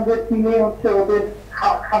জানলাম যে চীনে হচ্ছে ওদের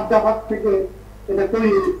খাদ্যাভ্যাস থেকে এটা তৈরি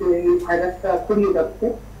হচ্ছে, এই ভাইরাসটা ছড়িয়ে যাচ্ছে।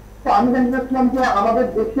 তো আমি জানতে চাচ্ছিলাম যে আমাদের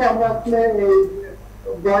দেশে আমরা আসলে এই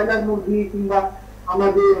ব্রয়লার মুরগি কিংবা আমরা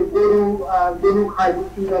যে গরু খাই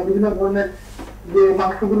কিংবা বিভিন্ন ধরনের যে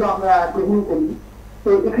মাংসগুলো আমরা গ্রহণ করি, তো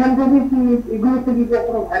এখান থেকে কি এগুলো থেকে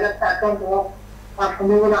কোনো ভাইরাসটা আক্রান্ত হওয়ার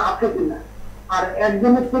সম্ভাবনা আছে কিনা? আর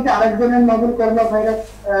একজনের থেকে আরেকজনের নোভেল করোনা ভাইরাস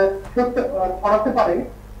ছড়াতে পারে,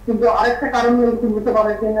 কিন্তু আরেকটা কারণ এরকম হতে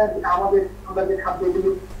পারে যে আমরা যে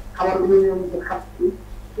খাবারগুলো নিয়মিত খাচ্ছি,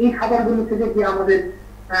 এই খাবারগুলো থেকে কি আমাদের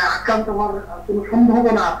আক্রান্ত হওয়ার কোনো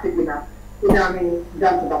সম্ভাবনা আছে কিনা, এটা আমি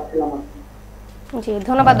জানতে পারছিলাম। জি,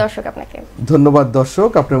 ধন্যবাদ দর্শক আপনাকে। ধন্যবাদ দর্শক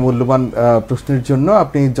আপনার মূল্যবান প্রশ্নের জন্য।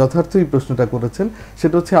 আপনি যথার্থই প্রশ্নটা করেছেন।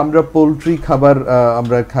 সেটা হচ্ছে আমরা পোলট্রি খাবার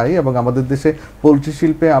আমরা খাই এবং আমাদের দেশে পোলট্রি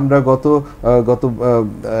শিল্পে আমরা গত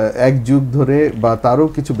এক যুগ ধরে বা তারও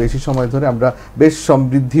কিছু বেশি সময় ধরে আমরা বেশ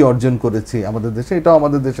সমৃদ্ধি অর্জন করেছি আমাদের দেশে। এটাও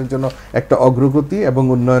আমাদের দেশের জন্য একটা অগ্রগতি এবং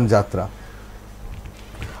উন্নয়ন যাত্রা।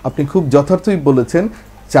 আপনি খুব যথার্থই বলেছেন।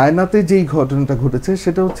 চায়নাতে যেই ঘটনাটা ঘটেছে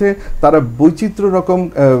সেটা হচ্ছে তারা বৈচিত্র্য রকম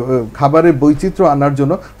খাবারের বৈচিত্র্য আনার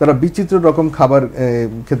জন্য তারা বিচিত্র রকম খাবার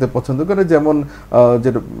খেতে পছন্দ করে, যেমন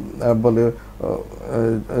যেটা বলে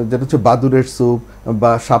যেটা হচ্ছে বাদুড়ের স্যুপ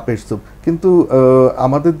বা সাপের স্যুপ। কিন্তু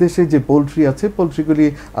আমাদের দেশে যে পোলট্রি আছে, পোলট্রিগুলি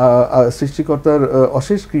সৃষ্টিকর্তার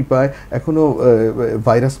অশেষ কৃপায় এখনও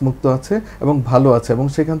ভাইরাস মুক্ত আছে এবং ভালো আছে, এবং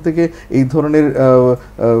সেখান থেকে এই ধরনের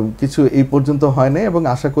কিছু এই পর্যন্ত হয় নাই এবং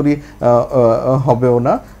আশা করি হবেও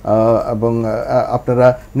না। এবং আপনারা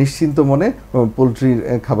নিশ্চিন্ত মনে পোলট্রির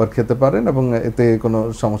খাবার খেতে পারেন এবং এতে কোনো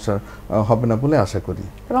সমস্যা হবে না বলে আশা করি।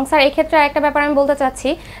 এবং স্যার এই ক্ষেত্রে একটা ব্যাপার আমি বলতে চাচ্ছি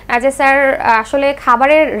যে স্যার আসলে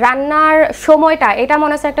খাবারের রান্নার সময়টা এটা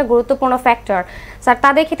মনে হচ্ছে একটা গুরুত্বপূর্ণ ফ্যাক্টর। স্যার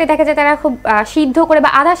তাদের ক্ষেত্রে দেখা যায় তারা খুব সিদ্ধ করে বা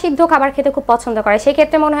আধা সিদ্ধ খাবার খেতে খুব পছন্দ করে। সেই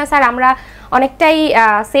ক্ষেত্রে মনে হয় স্যার আমরা অনেকটাই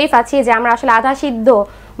সেফ আছি যে আমরা আসলে আধা সিদ্ধ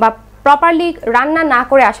বা প্রপারলি রান্না না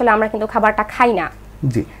করে আসলে আমরা কিন্তু খাবারটা খাই না।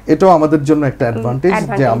 জি, এটাও আমাদের জন্য একটা অ্যাডভান্টেজ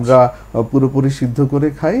যে আমরা পুরোপুরি সিদ্ধ করে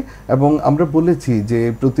খাই। এবং আমরা বলেছি যে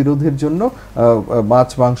প্রতিরোধের জন্য মাছ,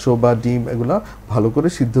 মাংস বা ডিম এগুলো ভালো করে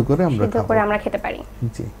সিদ্ধ করে আমরা খেতে পারি।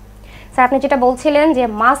 জি স্যার, আপনি যেটা বলছিলেন যে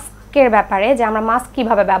মাস্কের ব্যাপারে, যে আমরা মাস্ক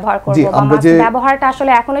কিভাবে ব্যবহার করব বা মাস্ক ব্যবহারটা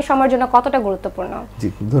আসলে এখন এই সময়ের জন্য কতটা গুরুত্বপূর্ণ। জি,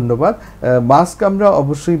 ধন্যবাদ। মাস্ক আমরা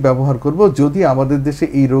অবশ্যই ব্যবহার করব যদি আমাদের দেশে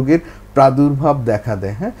এই রোগের প্রাদুর্ভাব দেখা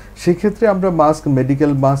দেয়। হ্যাঁ, সেক্ষেত্রে আমরা মাস্ক,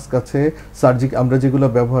 মেডিকেল মাস্ক আছে, সার্জিক্যাল আমরা যেগুলো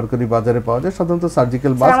ব্যবহার করি বাজারে পাওয়া যায়, সাধারণত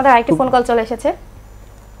সার্জিক্যাল মাস্ক। আমাদের আরেকটি ফোন কল চলে এসেছে।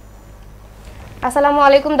 আসসালামু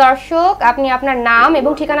আলাইকুম দর্শক, আপনি আপনার নাম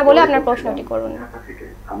এবং ঠিকানা বলে আপনার প্রশ্নটি করুন।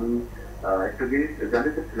 আমি একটা জিনিস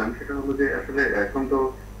জানতে চাচ্ছিলাম, সেটা হলো যে আসলে এখন তো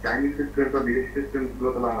চাইনিজ রেস্টুরেন্ট বা বিদেশি রেস্টুরেন্ট গুলো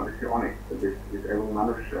তো বাংলাদেশে অনেক, এবং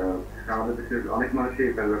মানুষ আমাদের দেশের অনেক মানুষই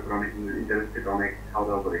এই ব্যাপারে অনেক ইন্টারেস্টেড, অনেক খাওয়া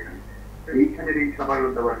দাওয়া করে এখানে। এইখানের এই খাবার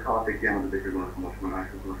দাবার খাওয়াতে কি আমাদের দেশের কোনো সমস্যা,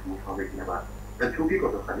 মানুষের কোনো সমস্যা হবে কিনা বা ঝুঁকি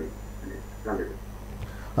কত খালি জানতে চাই।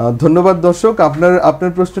 ধন্যবাদ দর্শক,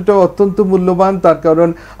 আপনার প্রশ্নটাও অত্যন্ত মূল্যবান। তার কারণ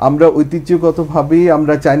আমরা ঐতিহ্যগতভাবেই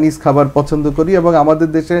আমরা চাইনিজ খাবার পছন্দ করি এবং আমাদের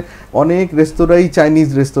দেশে অনেক রেস্তোরাঁই চাইনিজ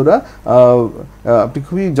রেস্তোরাঁ। আপনি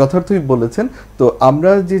খুবই যথার্থই বলেছেন। তো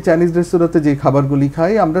আমরা যে চাইনিজ রেস্তোরাঁতে যে খাবারগুলি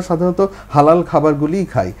খাই আমরা সাধারণত হালাল খাবারগুলিই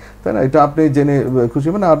খাই, তাই না? এটা আপনি জেনে খুশি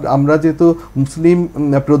হবেন। আর আমরা যেহেতু মুসলিম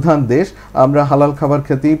প্রধান দেশ, আমরা হালাল খাবার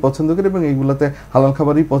খেতেই পছন্দ করি এবং এইগুলোতে হালাল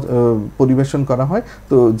খাবারই পরিবেশন করা হয়।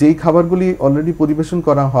 তো যেই খাবারগুলি অলরেডি পরিবেশন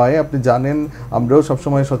করা হয় আপনি জানেন, আমরাও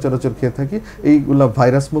সবসময় সচরাচর খেয়ে থাকি, এইগুলা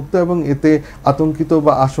ভাইরাস মুক্ত এবং এতে আতঙ্কিত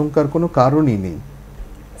বা আশঙ্কার কোনো কারণই নেই।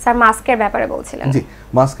 স্যার, মাস্কের ব্যাপারে বলছিলেন। জি,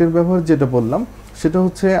 মাস্কের ব্যবহার যেটা বললাম সেটা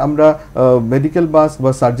হচ্ছে আমরা মেডিকেল মাস্ক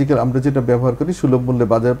বা সার্জিক্যাল আমরা যেটা ব্যবহার করি সুলভ মূল্যে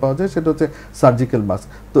বাজারে পাওয়া যায়, সেটা হচ্ছে সার্জিক্যাল মাস্ক।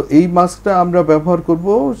 তো এই মাস্কটা আমরা ব্যবহার করব,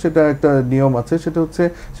 সেটা একটা নিয়ম আছে, সেটা হচ্ছে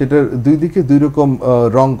সেটার দুই দিকে দুই রকম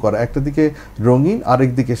রং করা, একটা দিকে রঙিন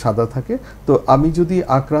আরেক দিকে সাদা থাকে। তো আমি যদি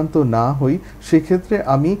আক্রান্ত না হই সেক্ষেত্রে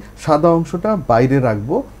আমি সাদা অংশটা বাইরে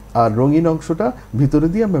রাখবো আর রঙিন অংশটা ভিতরে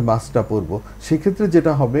দিয়ে আমি মাস্কটা পরবো। সেক্ষেত্রে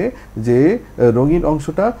যেটা হবে যে রঙিন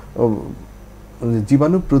অংশটা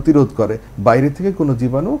জীবাণু প্রতিরোধ করে, বাইরে থেকে কোনো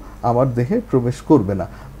জীবাণু আমার দেহে প্রবেশ করবে না।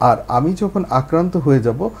 আর আমি যখন আক্রান্ত হয়ে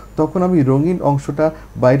যাব তখন আমি রঙিন অংশটা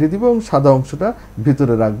বাইরে দিব এবং সাদা অংশটা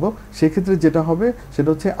ভিতরে রাখবো। সেক্ষেত্রে যেটা হবে সেটা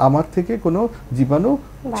হচ্ছে আমার থেকে কোনো জীবাণু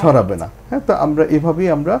ছড়াবে না। হ্যাঁ, তো আমরা এভাবেই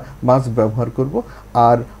আমরা মাস্ক ব্যবহার করব।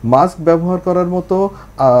 আর মাস্ক ব্যবহার করার মতো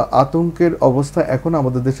আতঙ্কের অবস্থা এখন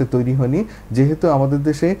আমাদের দেশে তৈরি হয়নি, যেহেতু আমাদের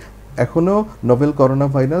দেশে এখনও নোভেল করোনা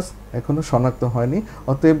ভাইরাস এখনও শনাক্ত হয়নি।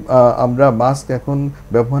 অতএব আমরা মাস্ক এখন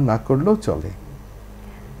ব্যবহার না করলেও চলে।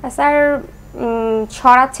 স্যার,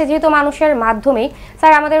 ছড়াচ্ছে যেহেতু মানুষের মাধ্যমেই,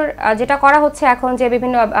 স্যার আমাদের যেটা করা হচ্ছে এখন যে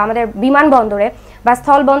বিভিন্ন আমাদের বিমানবন্দরে বা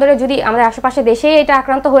স্থল বন্দরে যদি আমাদের আশেপাশে দেশেই এটা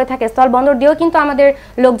আক্রান্ত হয়ে থাকে, স্থল বন্দর দিয়েও কিন্তু আমাদের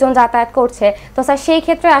লোকজন যাতায়াত করছে। তো স্যার সেই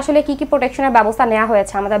ক্ষেত্রে আসলে কি কি প্রোটেকশনের ব্যবস্থা নেওয়া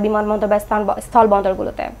হয়েছে আমাদের বিমানবন্দর বা স্থল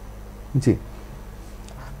বন্দরগুলোতে? জি,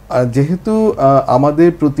 যেহেতু আমাদের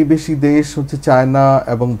প্রতিবেশী দেশ হচ্ছে চায়না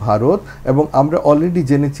এবং ভারত, এবং আমরা অলরেডি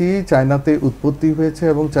জেনেছি চায়নাতে উৎপত্তি হয়েছে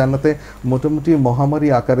এবং চায়নাতে মোটামুটি মহামারী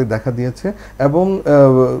আকারে দেখা দিয়েছে, এবং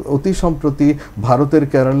অতি সম্প্রতি ভারতের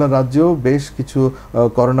কেরালা রাজ্যেও বেশ কিছু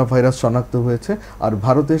করোনা ভাইরাস শনাক্ত হয়েছে। আর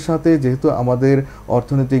ভারতের সাথে যেহেতু আমাদের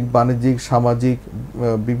অর্থনৈতিক, বাণিজ্যিক, সামাজিক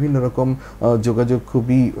বিভিন্ন রকম যোগাযোগ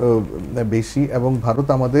খুবই বেশি এবং ভারত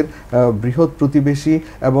আমাদের বৃহৎ প্রতিবেশী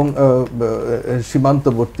এবং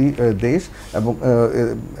সীমান্তবর্তী সীমান্তবর্তী দেশ এবং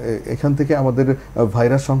এখান থেকে আমাদের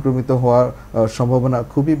ভাইরাস সংক্রমিত হওয়ার সম্ভাবনা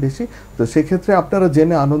খুবই বেশি। তো সেক্ষেত্রে আপনারা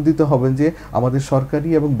জেনে আনন্দিত হবেন যে আমাদের সরকারি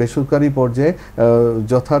এবং বেসরকারি পর্যায়ে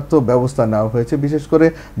যথার্থ ব্যবস্থা নেওয়া হয়েছে। বিশেষ করে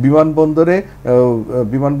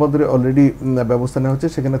বিমানবন্দরে অলরেডি ব্যবস্থা নেওয়া হচ্ছে,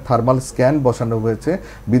 সেখানে থার্মাল স্ক্যান বসানো হয়েছে।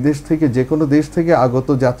 বিদেশ থেকে যে কোনো দেশ থেকে আগত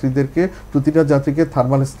যাত্রীদেরকে, প্রতিটা যাত্রীকে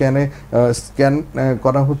থার্মাল স্ক্যান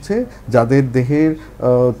করা হচ্ছে। যাদের দেহের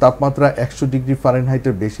তাপমাত্রা 100 ডিগ্রি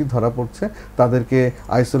ফারেনহাইটের বেশি ধরা পড়ছে তাদেরকে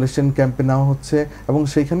আইসোলেশন ক্যাম্পে নেওয়া হচ্ছে এবং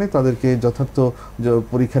সেইখানে তাদেরকে যথার্থ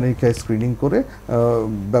পরীক্ষা নিরীক্ষায় স্ক্রিনিং করে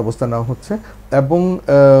ব্যবস্থা নেওয়া হচ্ছে। এবং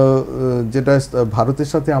যেটা ভারতের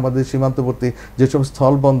সাথে আমাদের সীমান্তবর্তী যেসব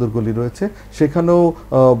স্থল বন্দরগুলি রয়েছে সেখানেও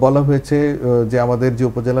বলা হয়েছে যে আমাদের যে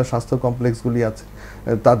উপজেলা স্বাস্থ্য কমপ্লেক্সগুলি আছে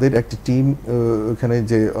তাদের একটি টিম এখানে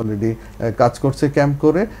যে অলরেডি কাজ করছে ক্যাম্প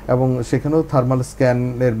করে, এবং সেখানেও থার্মাল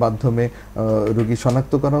স্ক্যানের মাধ্যমে রোগী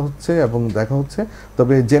শনাক্ত করা হচ্ছে এবং দেখা হচ্ছে।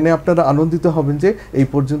 তবে জেনে আপনারা আনন্দিত হবেন যে এই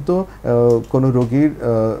পর্যন্ত কোনো রোগীর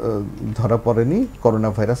ধরা পড়েনি করোনা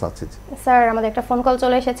ভাইরাস আছে। স্যার আমাদের একটা ফোন কল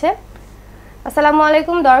চলে এসেছে। আসসালামু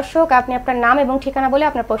আলাইকুম দর্শক, আপনি আপনার নাম এবং ঠিকানা বলে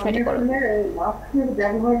আপনার প্রশ্নটি করুন। মাস্কের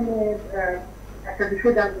ব্যবহার নিয়ে একটা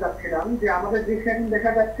বিষয় জানতে চাচ্ছিলাম যে আমাদের দেশে এখন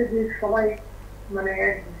দেখা যাচ্ছে যে সবাই মানে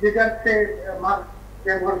যে যাচ্ছে মাস্ক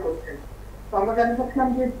ব্যবহার করছেন। তো আমরা জানতে চাচ্ছিলাম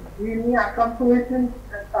যে যিনি আক্রান্ত হয়েছেন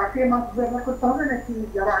তাকে মাস্ক ব্যবহার করতে হবে নাকি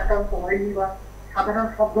যারা আক্রান্ত হয়নি বা সাধারণ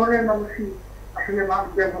সব ধরনের মানুষই আসলে মাস্ক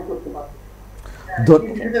ব্যবহার করতে পারবে?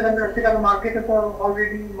 কারণ মার্কেটে তো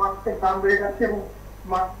অলরেডি মাস্কের দাম বেড়ে যাচ্ছে এবং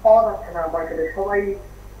মাস্ক পাওয়া যাচ্ছে না মার্কেটে, সবাই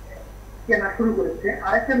কেনা শুরু করেছে।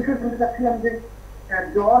 আরেকটা বিষয় বলতে চাচ্ছিলাম যে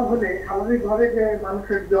জ্বর হলে স্বাভাবিকভাবে যে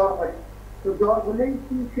মানুষের জ্বর হয়, তো জ্বর হলেই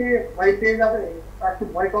কি সে ভয় পেয়ে যাবে? তার কি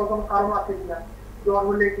ভয় পাওয়ার কোনো কারণ আছে কিনা? জ্বর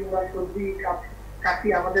হলে কিংবা সর্দি কাশি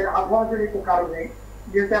আমাদের আবহাওয়াজনিত কারণে,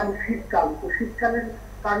 যেহেতু এখন শীতকাল, তো শীতকালের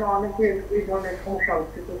কারণে অনেকের এই ধরনের সমস্যা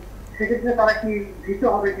হচ্ছে। তো সেক্ষেত্রে তারা কি ভীত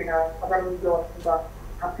হবে কিনা সাধারণ জ্বর বা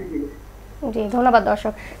কাশি দিলে? জি ধন্যবাদ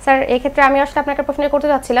দর্শক। স্যার এক্ষেত্রে আমি আসলে আপনাকে প্রশ্ন করতে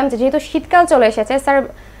চাচ্ছিলাম যে যেহেতু শীতকাল চলে এসেছে স্যার,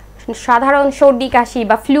 সাধারণ সর্দি কাশি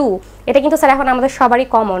বা ফ্লু এটা কিন্তু স্যার এখন আমাদের সবারই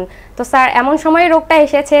কমন। তো স্যার এমন সময় রোগটা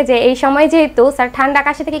এসেছে যে এই সময় যেহেতু স্যার ঠান্ডা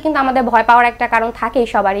কাশি থেকে কিন্তু আমাদের ভয় পাওয়ার একটা কারণ থাকেই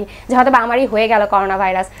সবারই, যে হয়তো বা আমারই হয়ে গেল করোনা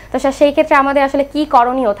ভাইরাস। তো স্যার সেই ক্ষেত্রে আমাদের আসলে কি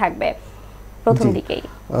করণীয় থাকবে প্রথম দিকেই?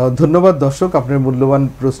 ধন্যবাদ দর্শক আপনার মূল্যবান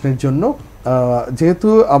প্রশ্নের জন্য। যেহেতু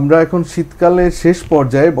আমরা এখন শীতকালের শেষ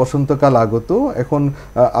পর্যায়ে, বসন্তকাল আগত, এখন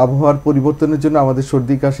আবহাওয়ার পরিবর্তনের জন্য আমাদের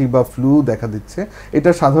সর্দি কাশি বা ফ্লু দেখা দিচ্ছে।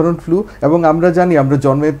 এটা সাধারণ ফ্লু এবং আমরা জানি আমরা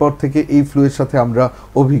জন্মের পর থেকে এই ফ্লুয়ের সাথে আমরা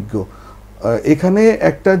অভিজ্ঞ। এখানে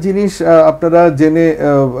একটা জিনিস আপনারা জেনে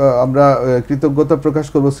আমরা কৃতজ্ঞতা প্রকাশ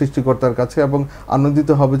করব সৃষ্টিকর্তার কাছে এবং আনন্দিত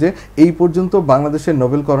হবে যে এই পর্যন্ত বাংলাদেশের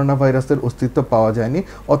নোভেল করোনা ভাইরাসের অস্তিত্ব পাওয়া যায়নি।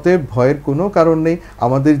 অতএব ভয়ের কোনো কারণ নেই।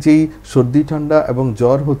 আমাদের যেই সর্দি ঠান্ডা এবং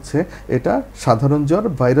জ্বর হচ্ছে এটা সাধারণ জ্বর,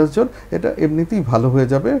 ভাইরাস জ্বর, এটা এমনিতেই ভালো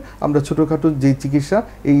হয়ে যাবে। আমরা ছোটোখাটো যেই চিকিৎসা,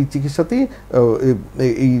 এই চিকিৎসাতেই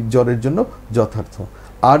এই জ্বরের জন্য যথার্থ।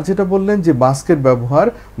 আর যেটা বললেন যে মাস্কের ব্যবহার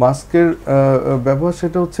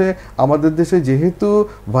সেটা হচ্ছে আমাদের দেশে যেহেতু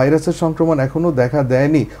ভাইরাসের সংক্রমণ এখনও দেখা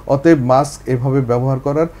দেয়নি, অতএব মাস্ক এভাবে ব্যবহার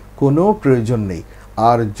করার কোনো প্রয়োজন নেই।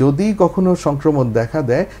 আর যদি কখনো সংক্রমণ দেখা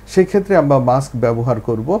দেয় সেক্ষেত্রে আমরা মাস্ক ব্যবহার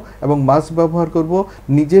করব এবং মাস্ক ব্যবহার করব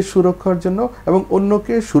নিজের সুরক্ষার জন্য এবং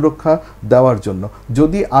অন্যকে সুরক্ষা দেওয়ার জন্য।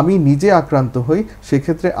 যদি আমি নিজে আক্রান্ত হই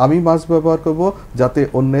সেক্ষেত্রে আমি মাস্ক ব্যবহার করব যাতে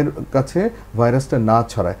অন্যের কাছে ভাইরাসটা না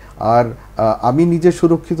ছড়ায়। আর আমি নিজে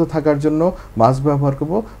সুরক্ষিত থাকার জন্য মাস্ক ব্যবহার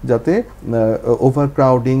করব যাতে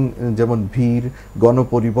ওভারক্রাউডিং, যেমন ভিড়,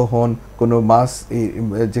 গণপরিবহন, কোনো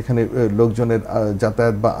যেখানে লোকজনের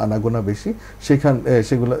যাতায়াত বা আনাগোনা বেশি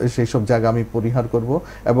সেই সব জায়গা আমি পরিহার করব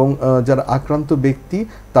এবং যারা আক্রান্ত ব্যক্তি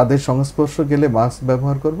তাদের সংস্পর্শ গেলে মাস্ক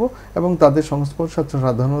ব্যবহার করব এবং তাদের সংস্পর্শ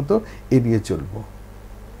সাধারণত এড়িয়ে চলব।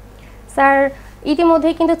 স্যার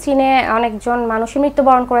ইতিমধ্যেই কিন্তু চীনে অনেকজন মানুষের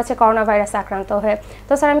মৃত্যুবরণ করেছে করোনা ভাইরাসে আক্রান্ত হয়ে।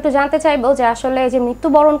 তো স্যার আমি একটু জানতে চাইবো যে আসলে যে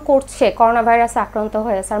মৃত্যুবরণ করছে করোনা ভাইরাসে আক্রান্ত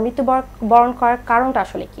হয়ে, স্যার মৃত্যুবরণ করার কারণটা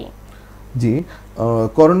আসলে কি? জি,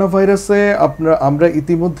 করোনা ভাইরাসে আমরা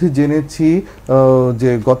ইতিমধ্যে জেনেছি যে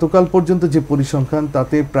গতকাল পর্যন্ত যে পরিসংখ্যান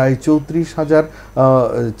তাতে প্রায় 34,000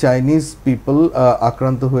 চাইনিজ পিপল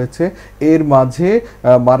আক্রান্ত হয়েছে। এর মাঝে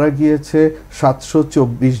মারা গিয়েছে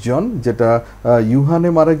 724 জন, যেটা ইউহানে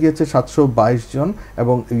মারা গিয়েছে 722 জন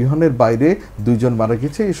এবং ইউহানের বাইরে 2 জন মারা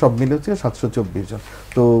গিয়েছে। এই সব মিলে হচ্ছে 724 জন।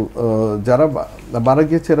 তো যারা মারা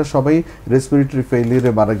গিয়েছে এরা সবাই রেসপিরেটরি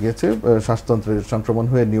ফেইলিয়ারে মারা গিয়েছে, শ্বাসতন্ত্রের সংক্রমণ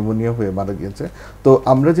হয়ে নিউমোনিয়া হয়ে মারা গিয়েছে। তো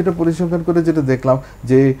আমরা যেটা পরিসংখ্যান করে যেটা দেখলাম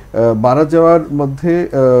যে মারা যাওয়ার মধ্যে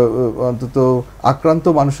অন্তত আক্রান্ত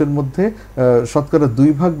মানুষের মধ্যে শতকরা 2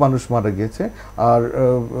 ভাগ মানুষ মারা গিয়েছে, আর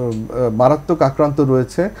মারাত্মক আক্রান্ত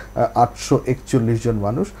রয়েছে 841 জন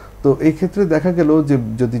মানুষ। তো এই ক্ষেত্রে দেখা গেল যে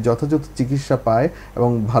যদি যথাযথ চিকিৎসা পায় এবং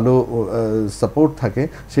ভালো সাপোর্ট থাকে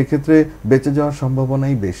সেক্ষেত্রে বেঁচে যাওয়ার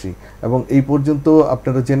সম্ভাবনাই বেশি। এবং এই পর্যন্ত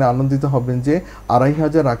আপনারা জেনে আনন্দিত হবেন যে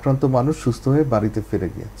 2500 আক্রান্ত মানুষ সুস্থ হয়ে বাড়িতে ফিরে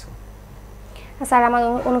গিয়েছে। স্যার, আমার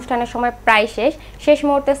অনুষ্ঠানের সময় প্রায় শেষ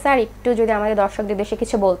মুহূর্তে স্যার একটু যদি আমাদের দর্শকদের উদ্দেশ্যে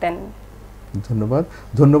কিছু বলতেন।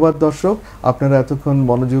 ধন্যবাদ দর্শক, আপনারা এতক্ষণ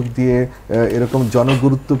মনোযোগ দিয়ে এরকম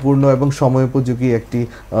জনগুরুত্বপূর্ণ এবং সময়োপযোগী একটি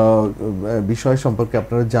বিষয় সম্পর্কে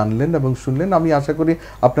আপনারা জানলেন এবং শুনলেন। আমি আশা করি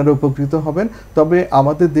আপনারা উপকৃত হবেন। তবে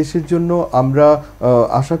আমাদের দেশের জন্য আমরা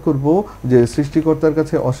আশা করব যে সৃষ্টিকর্তার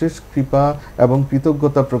কাছে অশেষ কৃপা এবং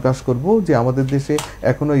কৃতজ্ঞতা প্রকাশ করব যে আমাদের দেশে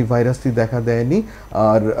এখনো এই ভাইরাসটি দেখা দেয়নি,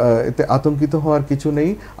 আর এতে আতঙ্কিত হওয়ার কিছু নেই।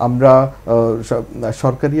 আমরা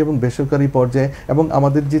সরকারি এবং বেসরকারি পর্যায়ে এবং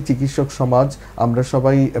আমাদের যে চিকিৎসক সমাজ আমরা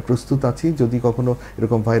সবাই প্রস্তুত আছি যদি কখনো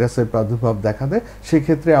এরকম ভাইরাসের প্রাদুর্ভাব দেখা দেয়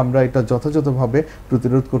সেক্ষেত্রে আমরা এটা যথাযথভাবে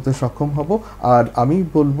প্রতিরোধ করতে সক্ষম হব। আর আমি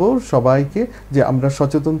বলবো সবাইকে যে আমরা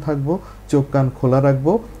সচেতন থাকব, চোখ কান খোলা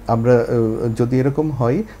রাখবো। আমরা যদি এরকম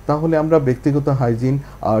হয় তাহলে আমরা ব্যক্তিগত হাইজিন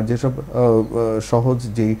আর যেসব সহজ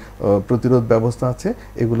যেই প্রতিরোধ ব্যবস্থা আছে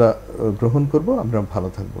এগুলা গ্রহণ করব, আমরা ভালো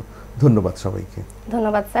থাকব। ধন্যবাদ সবাইকে।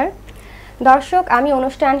 ধন্যবাদ স্যার। দর্শক, আমি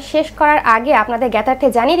অনুষ্ঠান শেষ করার আগে আপনাদের জ্ঞাতার্থে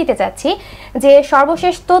জানিয়ে দিতে চাচ্ছি যে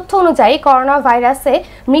সর্বশেষ তথ্য অনুযায়ী করোনা ভাইরাসে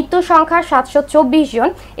মৃত্যুর সংখ্যা 724 জন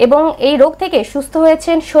এবং এই রোগ থেকে সুস্থ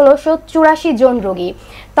হয়েছেন 1684 জন রোগী।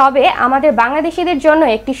 তবে আমাদের বাংলাদেশিদের জন্য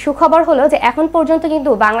একটি সুখবর হলো যে এখন পর্যন্ত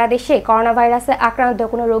কিন্তু বাংলাদেশে করোনা ভাইরাসে আক্রান্ত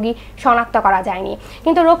কোনো রোগী শনাক্ত করা যায়নি,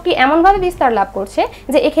 কিন্তু রোগটি এমনভাবে বিস্তার লাভ করছে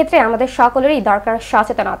যে এক্ষেত্রে আমাদের সকলেরই দরকার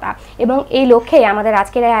সচেতনতা এবং এই লক্ষ্যেই আমাদের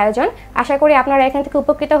আজকের এই আয়োজন। আশা করি আপনারা এখান থেকে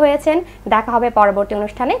উপকৃত হয়েছেন। দেখা হবে পরবর্তী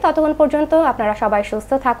অনুষ্ঠানে। ততক্ষণ পর্যন্ত আপনারা সবাই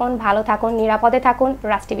সুস্থ থাকুন, ভালো থাকুন, নিরাপদে থাকুন,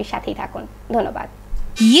 রাজ টিভির সাথেই থাকুন। ধন্যবাদ।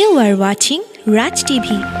 You are watching Raj TV,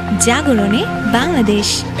 Jagorone,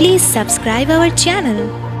 Bangladesh. Please subscribe our channel.